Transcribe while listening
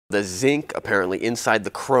The zinc apparently inside the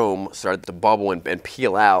chrome started to bubble and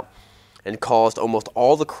peel out and caused almost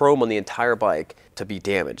all the chrome on the entire bike to be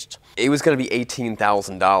damaged. It was going to be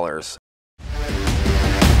 $18,000.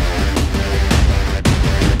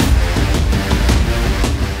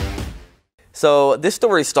 So this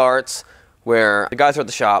story starts where the guys are at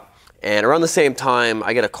the shop, and around the same time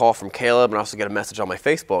I get a call from Caleb and I also get a message on my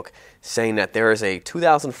Facebook saying that there is a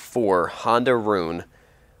 2004 Honda Rune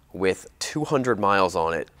with 200 miles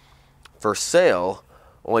on it for sale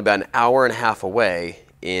only about an hour and a half away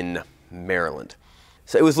in Maryland.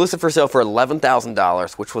 So it was listed for sale for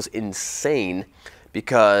 $11,000, which was insane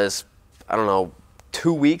because, I don't know,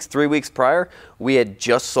 3 weeks prior, we had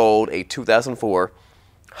just sold a 2004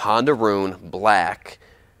 Honda Rune Black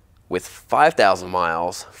with 5,000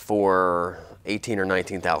 miles for $18,000 or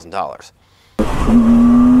 $19,000.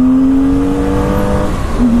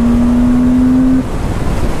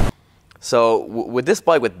 So with this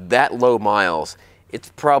bike with that low miles,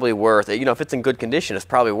 it's probably worth, you know, if it's in good condition, it's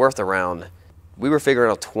probably worth around, we were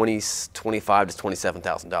figuring out $25,000 to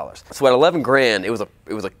 $27,000. So at 11 grand, it was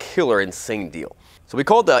a killer, insane deal. So we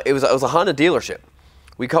called it was a Honda dealership.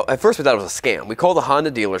 At first we thought it was a scam. We called the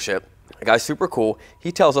Honda dealership. The guy's super cool.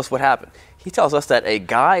 He tells us what happened. He tells us that a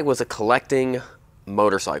guy was collecting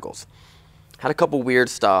motorcycles. Had a couple weird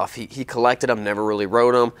stuff. He collected them, never really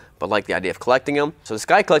rode them, but liked the idea of collecting them. So this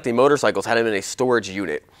guy collecting motorcycles had him in a storage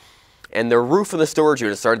unit. And the roof of the storage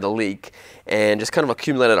unit started to leak and just kind of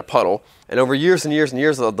accumulated a puddle. And over years and years and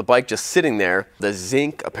years of the bike just sitting there, the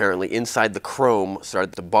zinc apparently inside the chrome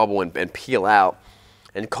started to bubble and peel out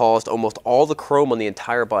and caused almost all the chrome on the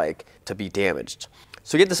entire bike to be damaged.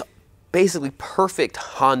 So you get this basically perfect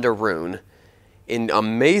Honda Rune in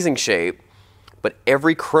amazing shape, but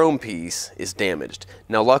every chrome piece is damaged.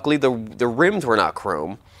 Now luckily the rims were not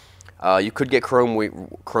chrome. You could get chrome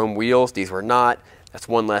wheels, these were not. That's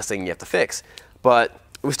one last thing you have to fix. But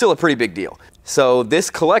it was still a pretty big deal. So this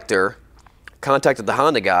collector contacted the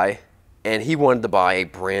Honda guy and he wanted to buy a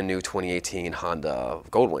brand new 2018 Honda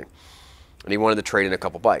Goldwing. And he wanted to trade in a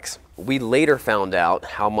couple bikes. We later found out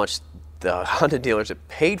how much the Honda dealership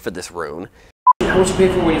paid for this Rune. How much you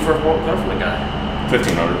paid for when you first bought it from the guy?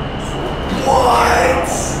 $1,500. What?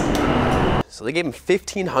 So they gave him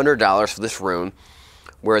 $1,500 for this Rune,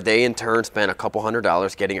 where they in turn spent a couple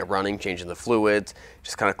 $100 getting it running, changing the fluids,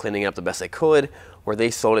 just kind of cleaning it up the best they could, where they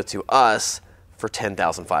sold it to us for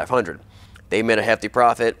 $10,500. They made a hefty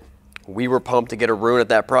profit. We were pumped to get a Rune at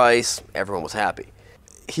that price. Everyone was happy.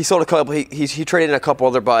 He sold a couple. He traded in a couple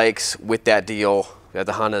other bikes with that deal that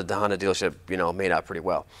the Honda dealership, you know, made out pretty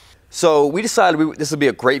well. So we decided this would be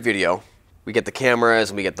a great video. We get the cameras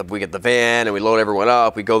and we get the van and we load everyone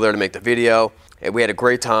up. We go there to make the video. And we had a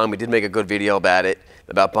great time. We did make a good video about it,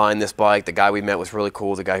 about buying this bike. The guy we met was really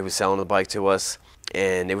cool. The guy who was selling the bike to us,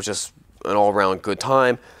 and it was just an all-around good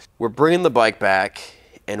time. We're bringing the bike back,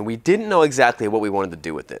 and we didn't know exactly what we wanted to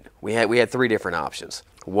do with it. We had 3 different options.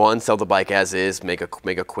 1, sell the bike as is, make a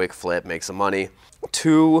quick flip, make some money.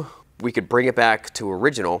 2, we could bring it back to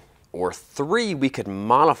original. Or 3, we could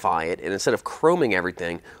modify it, and instead of chroming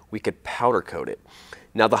everything, we could powder coat it.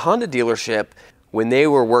 Now the Honda dealership, when they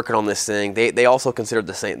were working on this thing, they also considered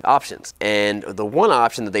the same options. And the one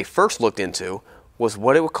option that they first looked into was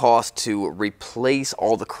what it would cost to replace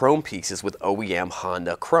all the chrome pieces with OEM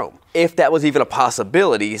Honda chrome. If that was even a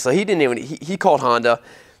possibility. So he called Honda,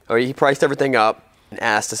 or he priced everything up and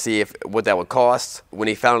asked to see what that would cost. When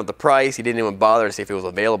he found out the price, he didn't even bother to see if it was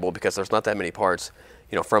available because there's not that many parts,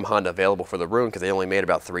 you know, from Honda available for the Rune because they only made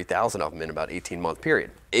about 3,000 of them in about 18-month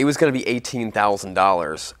period. It was going to be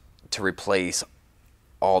 $18,000 to replace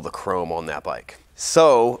all the chrome on that bike.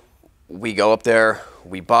 So we go up there,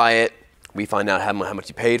 we buy it, we find out how much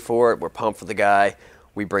he paid for it, we're pumped for the guy,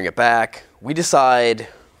 we bring it back. We decide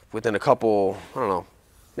within a couple, I don't know,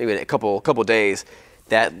 maybe a couple days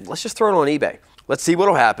that let's just throw it on eBay. Let's see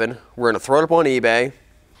what'll happen. We're gonna throw it up on eBay.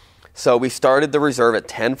 So we started the reserve at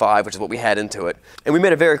 10.5, which is what we had into it. And we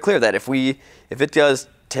made it very clear that if it does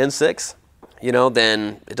 10.6, you know,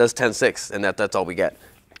 then it does 10.6 and that's all we get.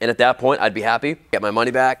 And at that point, I'd be happy, get my money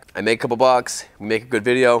back, I make a couple bucks, we make a good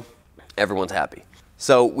video, everyone's happy.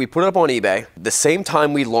 So we put it up on eBay. The same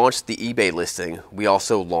time we launched the eBay listing, we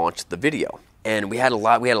also launched the video. And we had a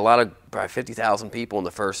lot of, probably 50,000 people in the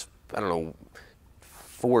first, I don't know,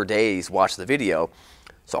 4 days watch the video.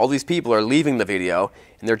 So all these people are leaving the video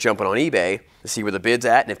and they're jumping on eBay to see where the bid's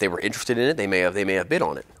at, and if they were interested in it, they may have bid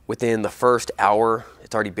on it. Within the first hour,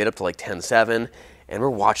 it's already bid up to like 10.7. And we're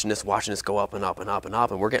watching this go up and up and up and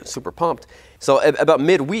up, and we're getting super pumped. So about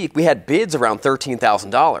midweek, we had bids around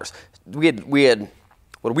 $13,000. We had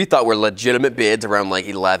what we thought were legitimate bids around like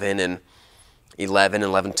 11 and 11,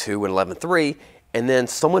 11.2, and 11.3, and then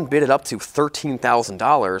someone bid it up to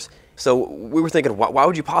 $13,000. So we were thinking, why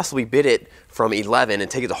would you possibly bid it from 11 and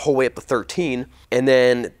take it the whole way up to 13? And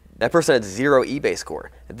then that person had 0 eBay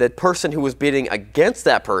score. The person who was bidding against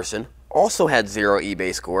that person also had 0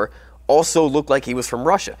 eBay score, also looked like he was from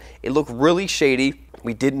Russia. It looked really shady.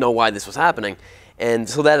 We didn't know why this was happening. And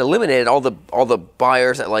so that eliminated all the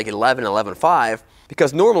buyers at like 11, 11.5,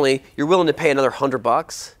 because normally you're willing to pay another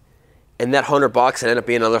 $100, and that $100 would end up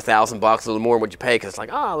being another $1,000, a little more than what you pay, because it's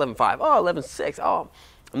like, oh, 11.5, oh, 11.6, oh,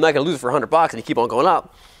 I'm not going to lose it for $100, and you keep on going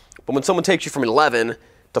up. But when someone takes you from 11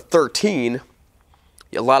 to 13,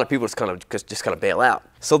 a lot of people just kind of bail out.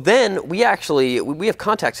 So then we have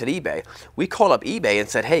contacts at eBay. We called up eBay and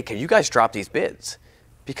said, hey, can you guys drop these bids?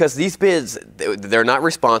 Because these bids, they're not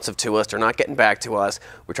responsive to us. They're not getting back to us.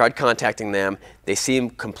 We tried contacting them. They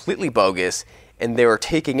seem completely bogus, and they were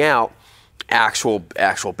taking out actual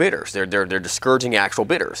bidders. They're discouraging actual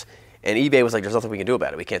bidders. And eBay was like, there's nothing we can do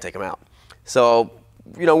about it. We can't take them out. So,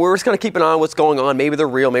 we're just going to keep an eye on what's going on. Maybe they're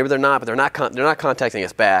real, maybe they're not, but they're not contacting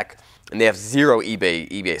us back, and they have 0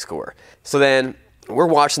 eBay score. So then we're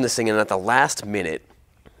watching this thing, and at the last minute,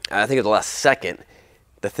 I think at the last second,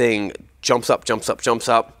 the thing jumps up.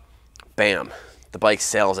 Bam. The bike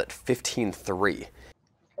sells at 15.3.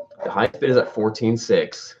 The highest bid is at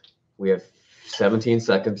 14.6. We have 17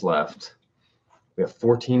 seconds left. We have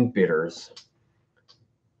 14 bidders.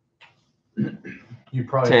 You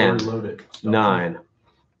probably 10, already loaded. 9,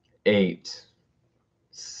 8,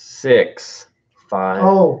 6, 5.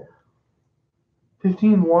 Oh.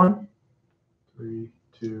 15-1. 3,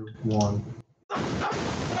 2, 1.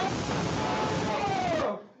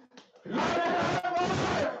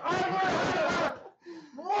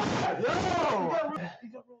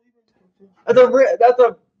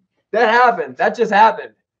 That happened. That just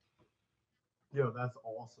happened. Yo, that's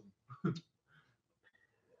awesome.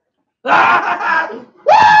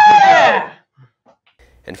 Yeah!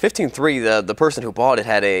 And 15.3, the person who bought it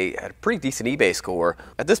had a pretty decent eBay score.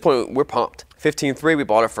 At this point, we're pumped. 15.3, we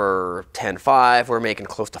bought it for 10.5. We're making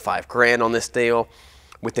close to $5,000 on this deal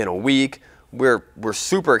within a week. We're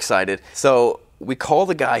super excited. So we call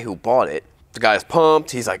the guy who bought it. The guy's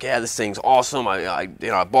pumped. He's like, yeah, this thing's awesome. I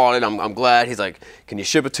bought it. I'm glad. He's like, can you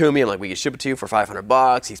ship it to me? I'm like, we can ship it to you for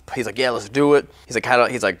 $500. He's like, yeah, let's do it. He's like, do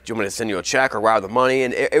you want me to send you a check or wire the money?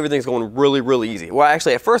 And everything's going really, really easy. Well,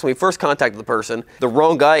 actually, at first, when we first contacted the person, the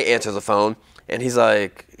wrong guy answers the phone. And he's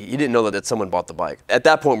like, you didn't know that someone bought the bike. At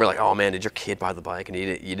that point, we're like, oh man, did your kid buy the bike?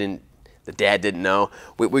 And the dad didn't know.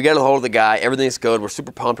 We get a hold of the guy. Everything's good. We're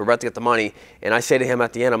super pumped. We're about to get the money. And I say to him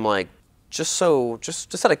at the end, I'm like, just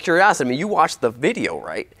out of curiosity, I mean, you watched the video,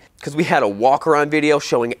 right? Because we had a walk-around video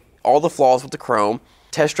showing all the flaws with the chrome,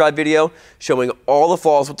 test drive video showing all the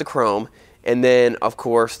flaws with the chrome, and then, of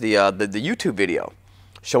course, the YouTube video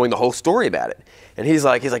showing the whole story about it. And he's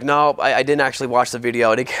like, no, I didn't actually watch the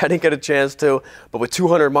video. I didn't get a chance to, but with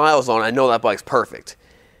 200 miles on, I know that bike's perfect.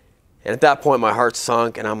 And at that point, my heart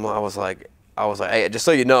sunk, and I was like, hey, just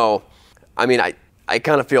so you know, I mean, I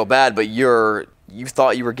kind of feel bad, but you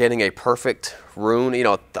thought you were getting a perfect Rune,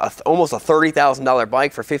 almost a $30,000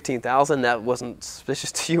 bike for $15,000. That wasn't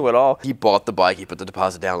suspicious to you at all. He bought the bike. He put the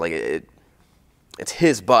deposit down. Like it's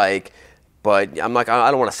his bike, but I'm like,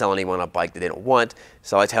 I don't want to sell anyone a bike that they don't want.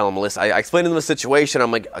 So I tell him, listen, I explained to them the situation.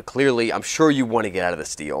 I'm like, clearly, I'm sure you want to get out of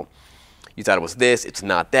this deal. You thought it was this. It's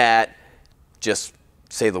not that. Just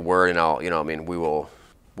say the word, and we'll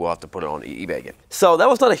have to put it on eBay again. So that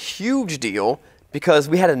was not a huge deal because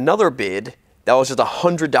we had another bid that was just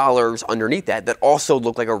 $100 underneath that also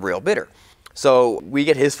looked like a real bidder. So we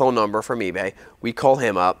get his phone number from eBay. We call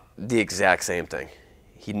him up, the exact same thing.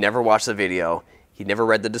 He never watched the video. He never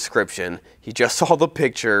read the description. He just saw the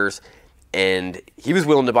pictures, and he was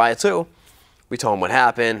willing to buy it too. We told him what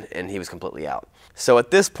happened, and he was completely out. So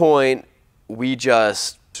at this point, we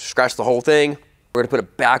just scratched the whole thing. We're going to put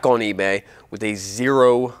it back on eBay with a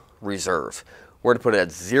 0 reserve. We're going to put it at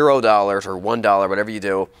 $0 or $1, whatever you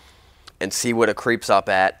do, and see what it creeps up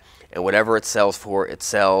at, and whatever it sells for, it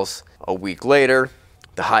sells. A week later,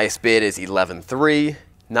 the highest bid is 11.3.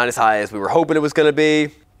 Not as high as we were hoping it was going to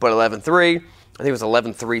be, but 11.3. I think it was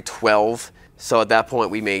 11.312. So at that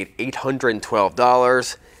point, we made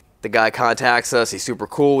 $812. The guy contacts us. He's super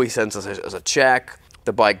cool. He sends us a check.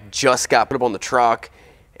 The bike just got put up on the truck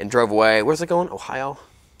and drove away. Where's it going? Ohio?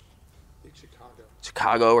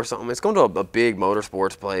 Chicago or something. It's going to a big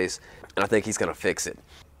motorsports place, and I think he's going to fix it.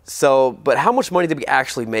 So, but how much money did we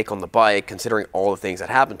actually make on the bike considering all the things that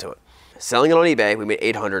happened to it? Selling it on eBay, we made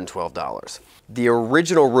 $812. The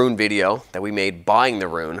original Rune video that we made buying the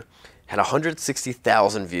Rune had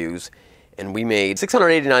 160,000 views, and we made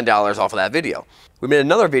 $689 off of that video. We made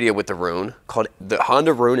another video with the Rune called the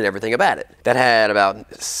Honda Rune and Everything About It. That had about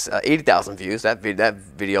 80,000 views. That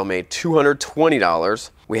video made $220.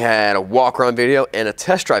 We had a walk-around video and a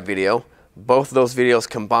test drive video. Both of those videos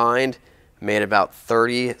combined made about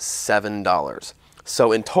 $37.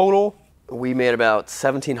 So in total, we made about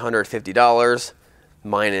 $1,750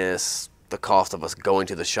 minus the cost of us going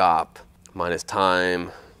to the shop, minus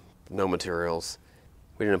time, no materials.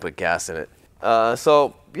 We didn't put gas in it.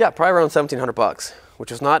 So yeah, probably around $1,700,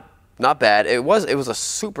 which was not bad. It was a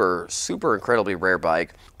super incredibly rare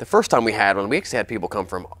bike. The first time we had one, we actually had people come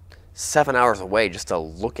from 7 hours away just to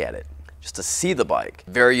look at it, just to see the bike.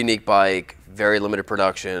 Very unique bike, very limited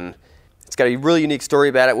production. It's got a really unique story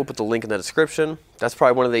about it. We'll put the link in the description. That's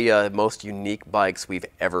probably one of the most unique bikes we've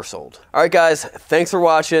ever sold. All right, guys, thanks for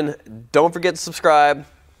watching. Don't forget to subscribe.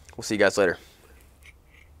 We'll see you guys later.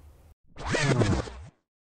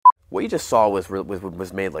 What you just saw was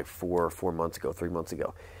made like 4 months ago, 3 months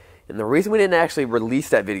ago. And the reason we didn't actually release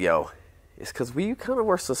that video is because we kind of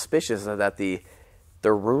were suspicious that the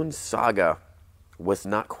Rune saga was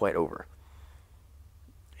not quite over.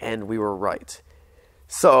 And we were right.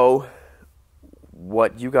 So,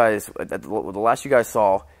 the last you guys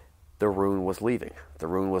saw, the Rune was leaving. The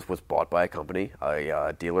Rune was bought by a company,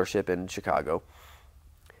 a dealership in Chicago.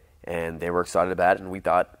 And they were excited about it, and we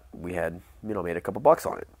thought we had, made a couple bucks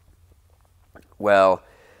on it. Well,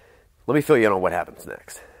 let me fill you in on what happens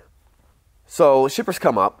next. So shippers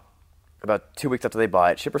come up, about 2 weeks after they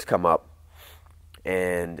buy it, shippers come up,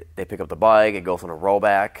 and they pick up the bike, it goes on a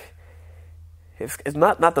rollback. It's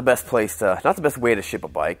not the best place not the best way to ship a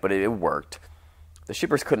bike, but it worked. The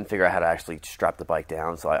shippers couldn't figure out how to actually strap the bike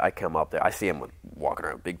down, so I come up there, I see them walking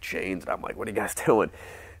around with big chains, and I'm like, what are you guys doing?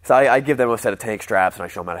 So I give them a set of tank straps, and I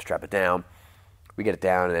show them how to strap it down. We get it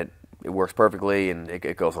down, and it works perfectly, and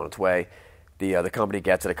it goes on its way. The company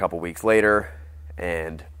gets it a couple weeks later,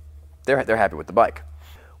 and they're happy with the bike.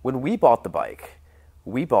 When we bought the bike,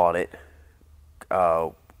 we bought it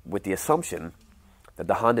with the assumption that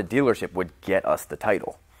the Honda dealership would get us the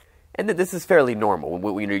title. And this is fairly normal.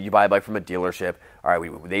 When you buy a bike from a dealership, all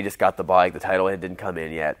right, they just got the bike, the title didn't come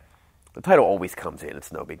in yet. The title always comes in,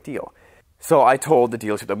 it's no big deal. So I told the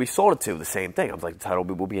dealership that we sold it to the same thing. I was like, the title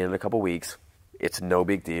will be in a couple weeks. It's no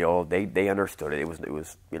big deal. They understood it. It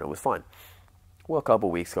was fine. Well, a couple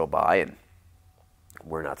weeks go by, and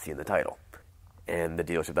we're not seeing the title. And the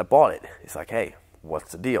dealership that bought it is like, hey,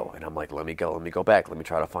 what's the deal? And I'm like, let me go back. Let me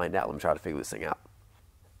try to find out. Let me try to figure this thing out.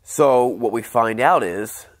 So what we find out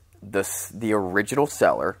is the original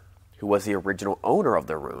seller, who was the original owner of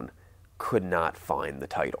the Rune, could not find the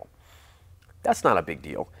title. That's not a big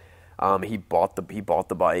deal. He bought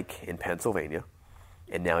the bike in Pennsylvania,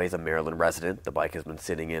 and now he's a Maryland resident. The bike has been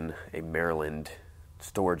sitting in a Maryland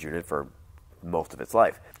storage unit for most of its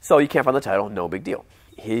life. So you can't find the title, no big deal.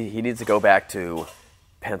 He needs to go back to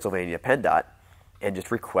Pennsylvania PennDOT and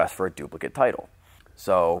just request for a duplicate title.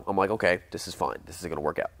 So I'm like, okay, this is fine. This is going to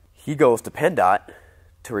work out. He goes to PennDOT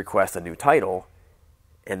to request a new title,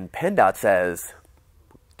 and PennDOT says,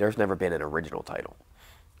 there's never been an original title.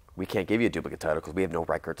 We can't give you a duplicate title because we have no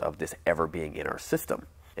records of this ever being in our system.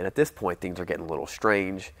 And at this point, things are getting a little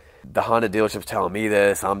strange. The Honda dealership's telling me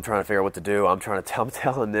this. I'm trying to figure out what to do. I'm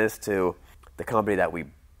telling this to the company that we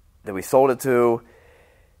sold it to,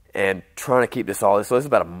 and trying to keep this all. So this is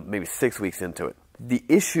about maybe 6 weeks into it. The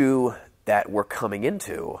issue that we're coming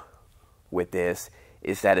into with this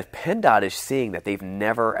is that if PennDOT is seeing that they've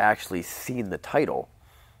never actually seen the title,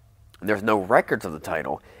 and there's no records of the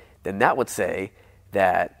title, then that would say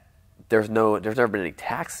that there's never been any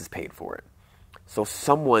taxes paid for it. So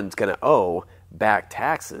someone's going to owe back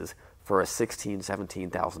taxes for a $16,000,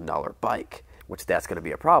 $17,000 bike, which that's going to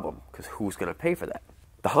be a problem, because who's going to pay for that?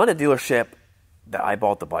 The Honda dealership that I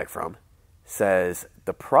bought the bike from says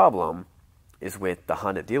the problem is with the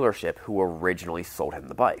Honda dealership who originally sold him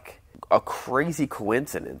the bike. A crazy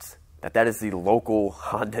coincidence that is the local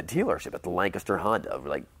Honda dealership at the Lancaster Honda.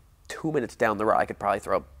 Like 2 minutes down the road,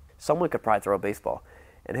 someone could probably throw a baseball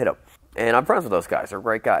and hit him. And I'm friends with those guys. They're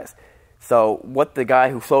great guys. So what the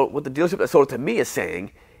dealership that sold it to me is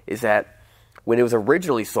saying is that when it was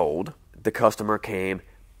originally sold, the customer came,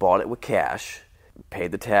 bought it with cash,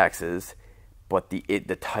 paid the taxes, but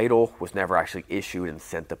the title was never actually issued and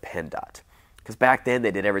sent to PennDOT. Because back then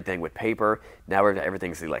they did everything with paper. Now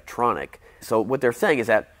everything's electronic. So what they're saying is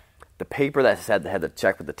that the paper that had the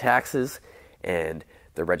check with the taxes and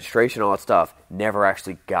the registration, all that stuff, never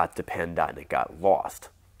actually got to PennDOT and it got lost.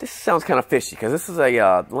 This sounds kind of fishy because this is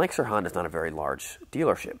Lancaster Honda is not a very large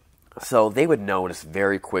dealership. So they would notice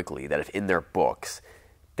very quickly that if in their books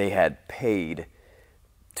they had paid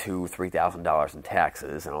 $2,000-$3,000 in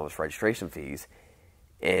taxes and all this registration fees,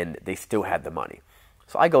 and they still had the money.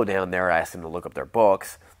 So I go down there, I ask them to look up their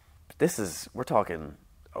books. We're talking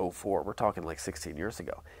 '04, we're talking like 16 years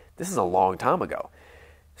ago. This is a long time ago.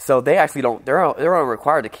 So they actually they're only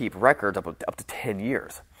required to keep records up to 10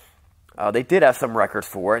 years. They did have some records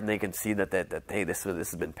for it, and they can see that hey, this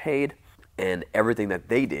has been paid, and everything that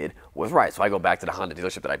they did was right. So I go back to the Honda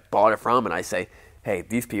dealership that I bought it from, and I say, hey,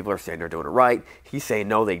 these people are saying they're doing it right. He's saying,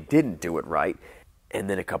 no, they didn't do it right. And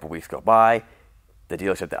then a couple weeks go by, the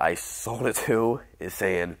dealership that I sold it to is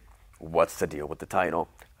saying, what's the deal with the title?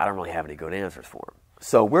 I don't really have any good answers for him.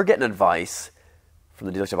 So we're getting advice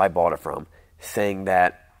from the dealership I bought it from, saying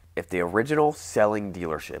that if the original selling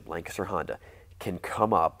dealership, Lancaster Honda, can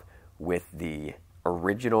come up with the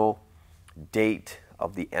original date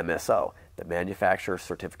of the MSO, the Manufacturer's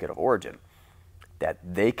Certificate of Origin, that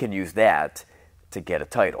they can use that to get a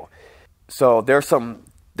title. So they're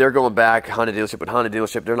going back, Honda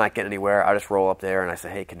dealership, they're not getting anywhere. I just roll up there and I say,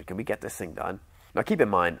 hey, can we get this thing done? Now keep in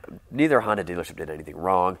mind, neither Honda dealership did anything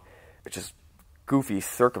wrong. It's just goofy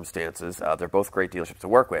circumstances. They're both great dealerships to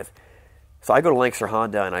work with. So I go to Lancaster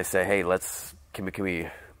Honda and I say, hey, can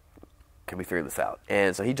we figure this out?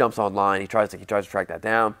 And so he jumps online, he tries to track that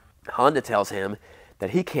down. Honda tells him that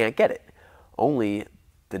he can't get it. Only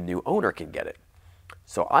the new owner can get it.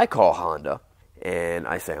 So I call Honda and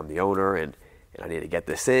I say I'm the owner and I need to get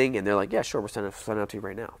this thing. And they're like, yeah, sure, we're sending it out to you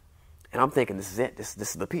right now. And I'm thinking, this is it. This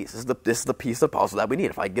is the piece. This is the piece of the puzzle that we need.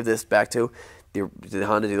 If I give this back to the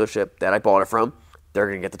Honda dealership that I bought it from, they're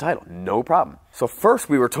going to get the title. No problem. So first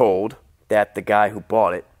we were told that the guy who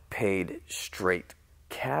bought it paid straight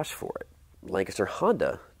cash for it. Lancaster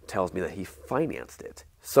Honda tells me that he financed it.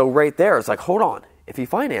 So right there, it's like, hold on. If he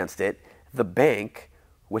financed it, the bank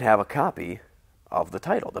would have a copy of the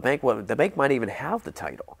title. The bank might even have the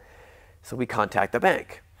title. So we contact the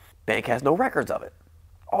bank. Bank has no records of it.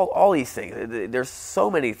 All these things. There's so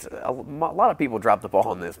many. A lot of people drop the ball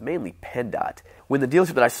on this, mainly PennDOT. When the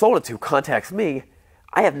dealership that I sold it to contacts me,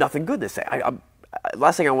 I have nothing good to say.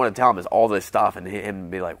 Last thing I want to tell him is all this stuff and him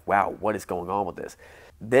be like, wow, what is going on with this?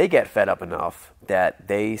 They get fed up enough that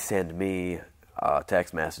they send me a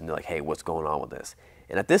text message and they're like, hey, what's going on with this?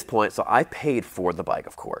 And at this point, so I paid for the bike,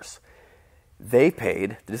 of course. They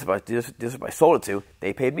paid, this is I sold it to,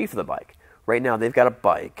 they paid me for the bike. Right now, they've got a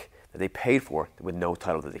bike that they paid for with no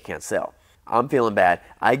title that they can't sell. I'm feeling bad.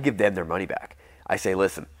 I give them their money back. I say,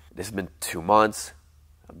 listen, this has been 2 months.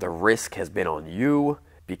 The risk has been on you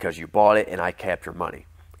because you bought it and I kept your money.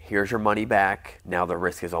 Here's your money back. Now the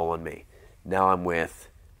risk is all on me. Now I'm with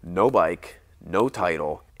no bike, no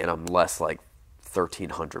title, and I'm less like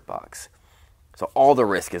 $1,300. So all the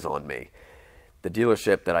risk is on me. The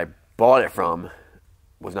dealership that I bought it from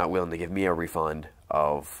was not willing to give me a refund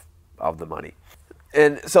of the money.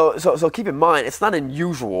 And so keep in mind, it's not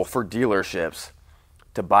unusual for dealerships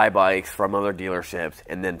to buy bikes from other dealerships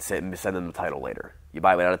and then send them the title later. You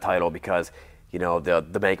buy without a title because, you know, the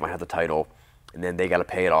bank might have the title and then they got to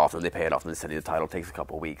pay it off and they pay it off and they send you the title. It takes a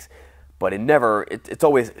couple of weeks. But it's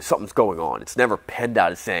always something's going on. It's never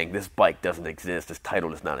PennDOT is saying this bike doesn't exist, this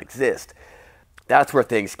title does not exist. That's where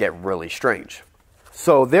things get really strange.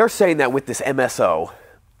 So they're saying that with this MSO,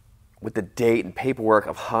 with the date and paperwork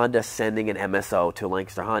of Honda sending an MSO to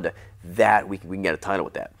Lancaster Honda, that we can get a title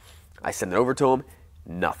with that. I send it over to them,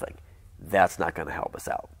 nothing. That's not going to help us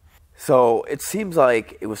out. So it seems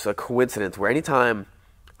like it was a coincidence where anytime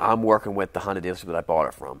I'm working with the Honda dealership that I bought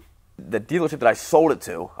it from, the dealership that I sold it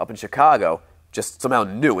to up in Chicago just somehow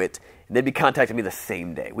knew it, and they'd be contacting me the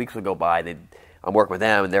same day. Weeks would go by, I'm working with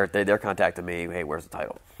them, and they're contacting me, hey, where's the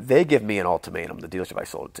title? They give me an ultimatum, the dealership I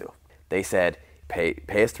sold it to. They said, pay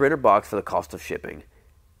us $300 for the cost of shipping,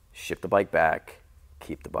 ship the bike back,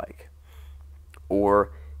 keep the bike.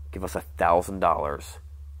 Or give us $1,000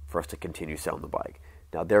 for us to continue selling the bike.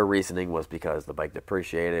 Now, their reasoning was because the bike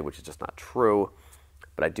depreciated, which is just not true,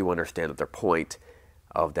 but I do understand that their point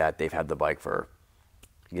of that they've had the bike for,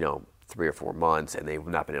 3 or 4 months, and they've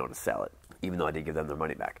not been able to sell it, even though I did give them their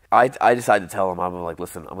money back. I decided to tell them, I'm like,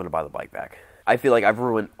 listen, I'm going to buy the bike back. I feel like I've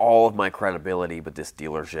ruined all of my credibility with this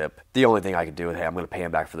dealership. The only thing I could do is, hey, I'm going to pay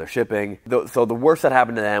them back for their shipping. So the worst that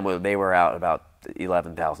happened to them was they were out about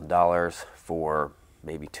 $11,000 for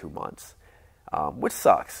maybe 2 months, which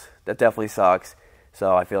sucks. That definitely sucks.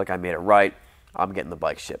 So I feel like I made it right. I'm getting the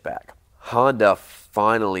bike shipped back. Honda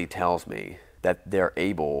finally tells me that they're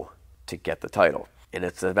able to get the title. And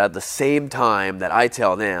it's about the same time that I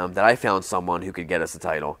tell them that I found someone who could get us the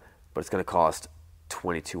title, but it's going to cost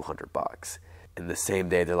 $2,200. And the same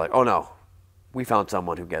day, they're like, oh no, we found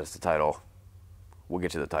someone who gets the title. We'll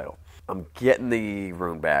get you the title. I'm getting the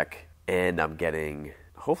Rune back, and I'm getting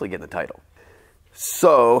hopefully getting the title.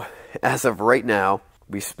 So, as of right now,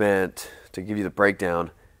 we spent, to give you the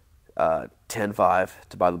breakdown, $10,500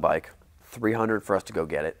 to buy the bike, $300 for us to go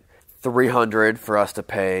get it, $300 for us to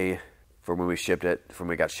pay for when we shipped it, from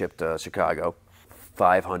when we got shipped to Chicago,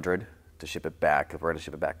 $500 to ship it back, because we're going to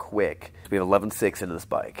ship it back quick. So we have $11,600 into this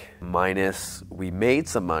bike. Minus, we made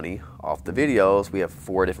some money off the videos. We have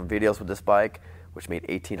 4 different videos with this bike, which made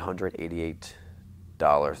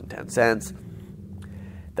 $1,888.10.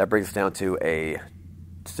 That brings us down to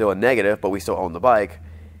still a negative, but we still own the bike.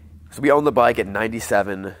 So we own the bike at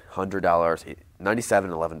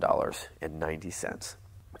 $97.11.90.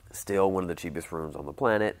 Still one of the cheapest Runes on the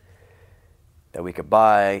planet that we could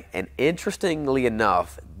buy. And interestingly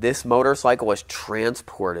enough, this motorcycle was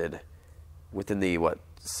transported within the,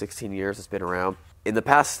 16 years it's been around. In the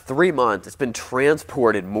past 3 months, it's been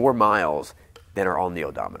transported more miles than are on the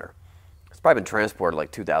odometer. It's probably been transported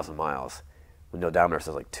like 2,000 miles when the odometer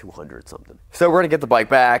says like 200 something. So we're going to get the bike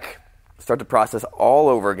back, start the process all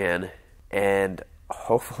over again, and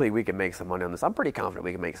hopefully we can make some money on this. I'm pretty confident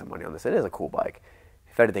we can make some money on this. It is a cool bike.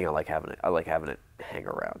 If anything, I like having it. I like having it hang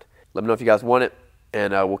around. Let me know if you guys want it,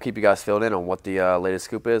 and we'll keep you guys filled in on what the latest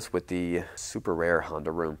scoop is with the super rare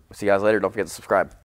Honda Rune. See you guys later. Don't forget to subscribe.